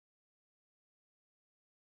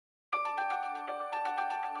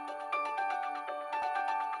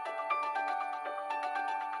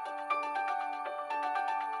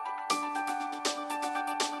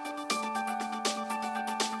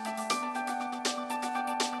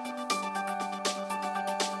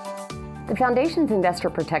The Foundation's Investor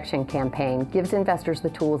Protection Campaign gives investors the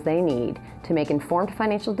tools they need to make informed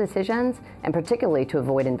financial decisions and particularly to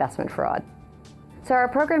avoid investment fraud. So our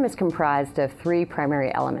program is comprised of three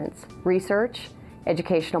primary elements: research,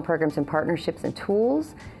 educational programs and partnerships and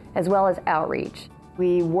tools, as well as outreach.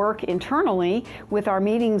 We work internally with our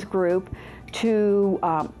meetings group to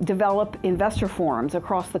develop investor forums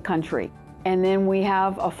across the country. And then we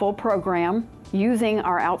have a full program using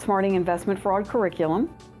our Outsmarting Investment Fraud curriculum.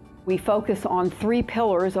 We focus on three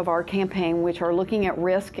pillars of our campaign, which are looking at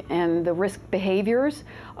risk and the risk behaviors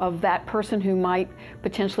of that person who might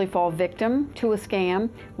potentially fall victim to a scam.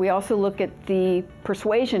 We also look at the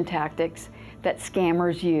persuasion tactics that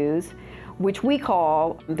scammers use, which we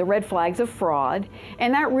call the red flags of fraud.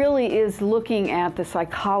 And that really is looking at the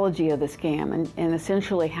psychology of the scam and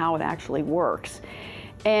essentially how it actually works.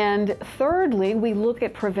 And thirdly, we look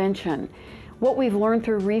at prevention. What we've learned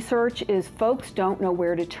through research is folks don't know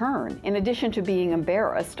where to turn, in addition to being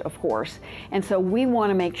embarrassed, of course. And so we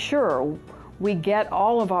want to make sure we get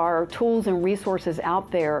all of our tools and resources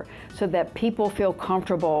out there so that people feel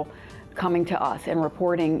comfortable coming to us and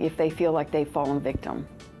reporting if they feel like they've fallen victim.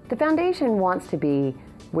 The Foundation wants to be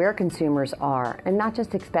where consumers are and not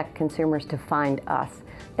just expect consumers to find us.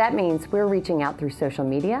 That means we're reaching out through social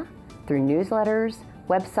media, through newsletters,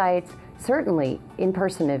 websites, certainly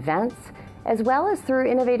in-person events, as well as through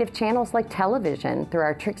innovative channels like television, through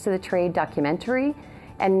our Tricks of the Trade documentary,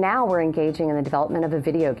 and now we're engaging in the development of a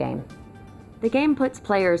video game. The game puts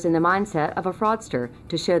players in the mindset of a fraudster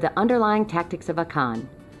to show the underlying tactics of a con.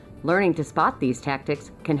 Learning to spot these tactics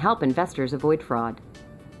can help investors avoid fraud.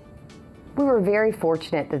 We were very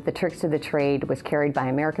fortunate that the Tricks of the Trade was carried by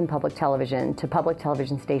American Public Television to public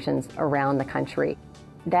television stations around the country.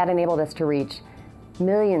 That enabled us to reach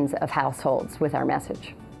millions of households with our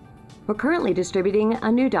message. We're currently distributing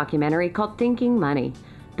a new documentary called Thinking Money.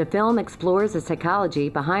 The film explores the psychology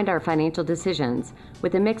behind our financial decisions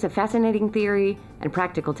with a mix of fascinating theory and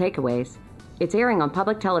practical takeaways. It's airing on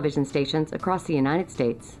public television stations across the United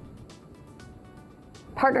States.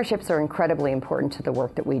 Partnerships are incredibly important to the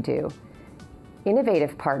work that we do.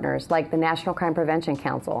 Innovative partners like the National Crime Prevention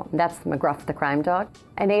Council, that's McGruff the crime dog,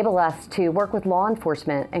 enable us to work with law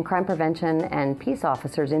enforcement and crime prevention and peace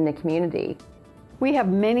officers in the community. We have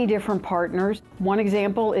many different partners. One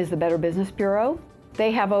example is the Better Business Bureau.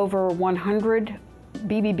 They have over 100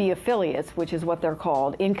 BBB affiliates, which is what they're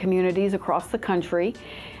called, in communities across the country.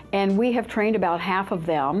 And we have trained about half of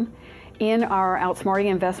them in our Outsmarting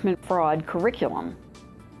Investment Fraud curriculum.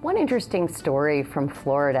 One interesting story from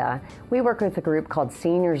Florida, we work with a group called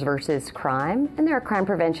Seniors vs. Crime, and they're a crime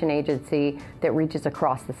prevention agency that reaches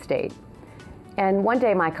across the state. And one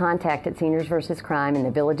day my contact at Seniors vs. Crime in the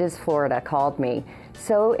Villages, Florida called me,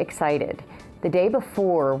 so excited. The day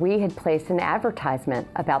before, we had placed an advertisement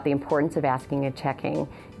about the importance of asking and checking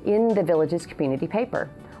in the Villages community paper.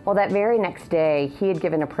 Well, that very next day, he had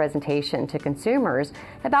given a presentation to consumers.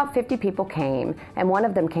 About 50 people came, and one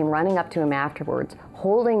of them came running up to him afterwards,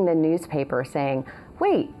 holding the newspaper saying,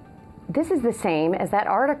 "Wait, this is the same as that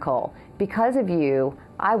article. Because of you,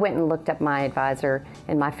 I went and looked up my advisor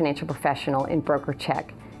and my financial professional in broker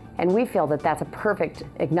check." And we feel that that's a perfect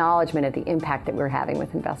acknowledgement of the impact that we're having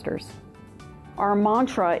with investors. Our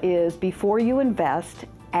mantra is, before you invest,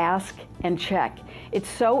 ask and check. It's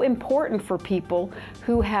so important for people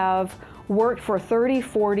who have worked for 30,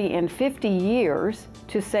 40, and 50 years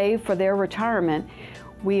to save for their retirement.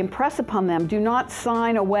 We impress upon them, do not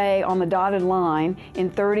sign away on the dotted line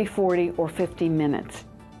in 30, 40, or 50 minutes.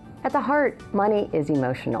 At the heart, money is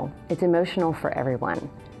emotional. It's emotional for everyone.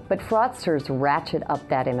 But fraudsters ratchet up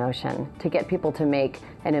that emotion to get people to make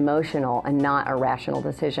an emotional and not a rational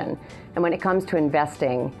decision. And when it comes to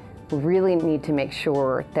investing, we really need to make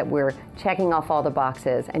sure that we're checking off all the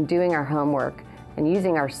boxes and doing our homework and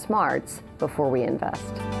using our smarts before we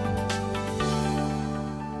invest.